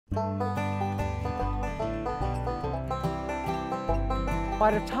By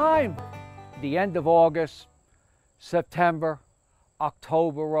the time the end of August, September,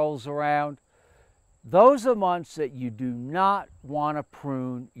 October rolls around, those are months that you do not want to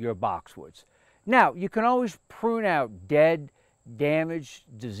prune your boxwoods. Now, you can always prune out dead, damaged,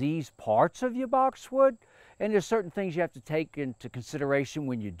 diseased parts of your boxwood, and there's certain things you have to take into consideration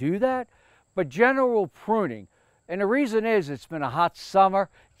when you do that. But general pruning, and the reason is it's been a hot summer,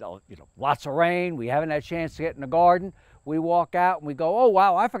 lots of rain, we haven't had a chance to get in the garden. We walk out and we go, oh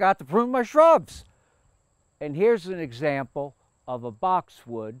wow, I forgot to prune my shrubs. And here's an example of a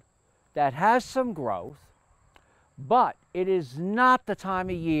boxwood that has some growth, but it is not the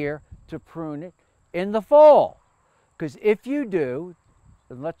time of year to prune it in the fall. Because if you do,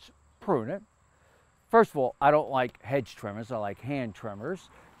 then let's prune it. First of all, I don't like hedge trimmers, I like hand trimmers.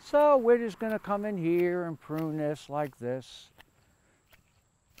 So we're just going to come in here and prune this like this.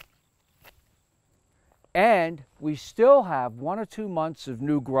 And we still have 1 or 2 months of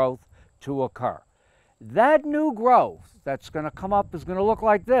new growth to occur. That new growth that's going to come up is going to look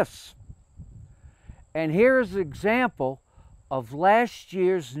like this. And here's an example of last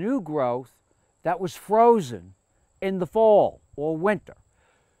year's new growth that was frozen in the fall or winter.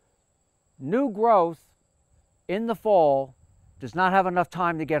 New growth in the fall does not have enough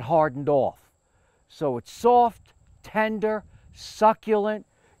time to get hardened off. So it's soft, tender, succulent.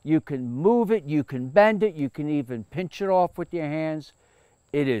 You can move it, you can bend it, you can even pinch it off with your hands.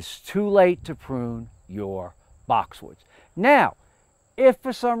 It is too late to prune your boxwoods. Now, if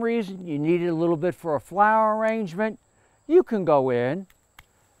for some reason you needed a little bit for a flower arrangement, you can go in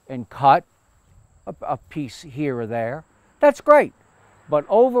and cut a piece here or there. That's great. But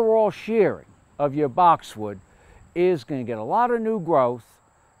overall shearing of your boxwood is going to get a lot of new growth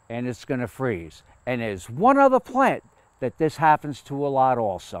and it's going to freeze. And there's one other plant that this happens to a lot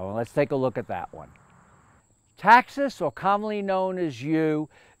also. And let's take a look at that one. Taxus, or commonly known as yew,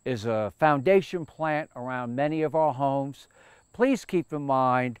 is a foundation plant around many of our homes. Please keep in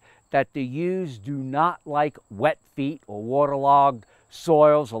mind that the yews do not like wet feet or waterlogged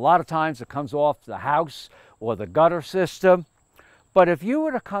soils. A lot of times it comes off the house or the gutter system. But if you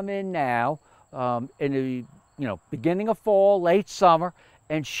were to come in now in the beginning of fall, late summer,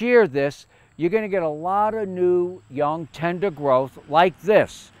 and shear this, you're going to get a lot of new, young, tender growth like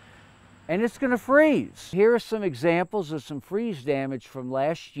this. And it's going to freeze. Here are some examples of some freeze damage from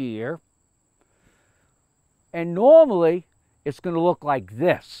last year. And normally, it's going to look like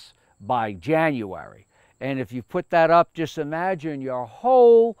this by January. And if you put that up, just imagine your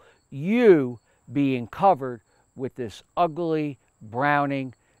whole yew being covered with this ugly,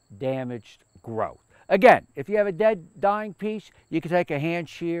 browning, damaged growth. Again, if you have a dead, dying piece, you can take a hand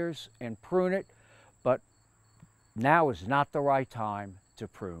shears and prune it, but now is not the right time to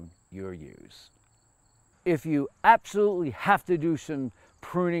prune your yews. If you absolutely have to do some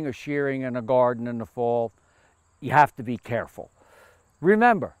pruning or shearing in a garden in the fall, you have to be careful.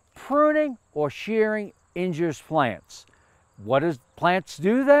 Remember, pruning or shearing injures plants. What does plants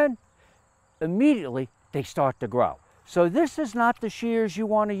do then? Immediately, they start to grow. So this is not the shears you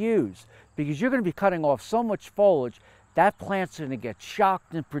want to use, because you're going to be cutting off so much foliage that plant's going to get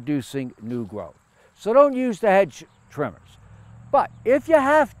shocked in producing new growth. So don't use the hedge trimmers. But if you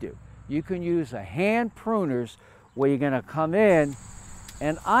have to, you can use a hand pruners where you're going to come in,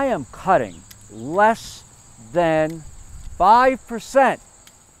 and I am cutting less than 5%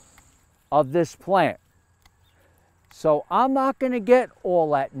 of this plant. So I'm not going to get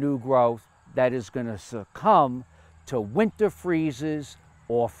all that new growth that is going to succumb to winter freezes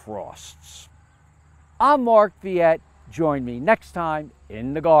or frosts. I'm Mark Viette. Join me next time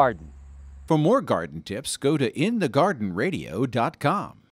in the garden. For more garden tips, go to inthegardenradio.com.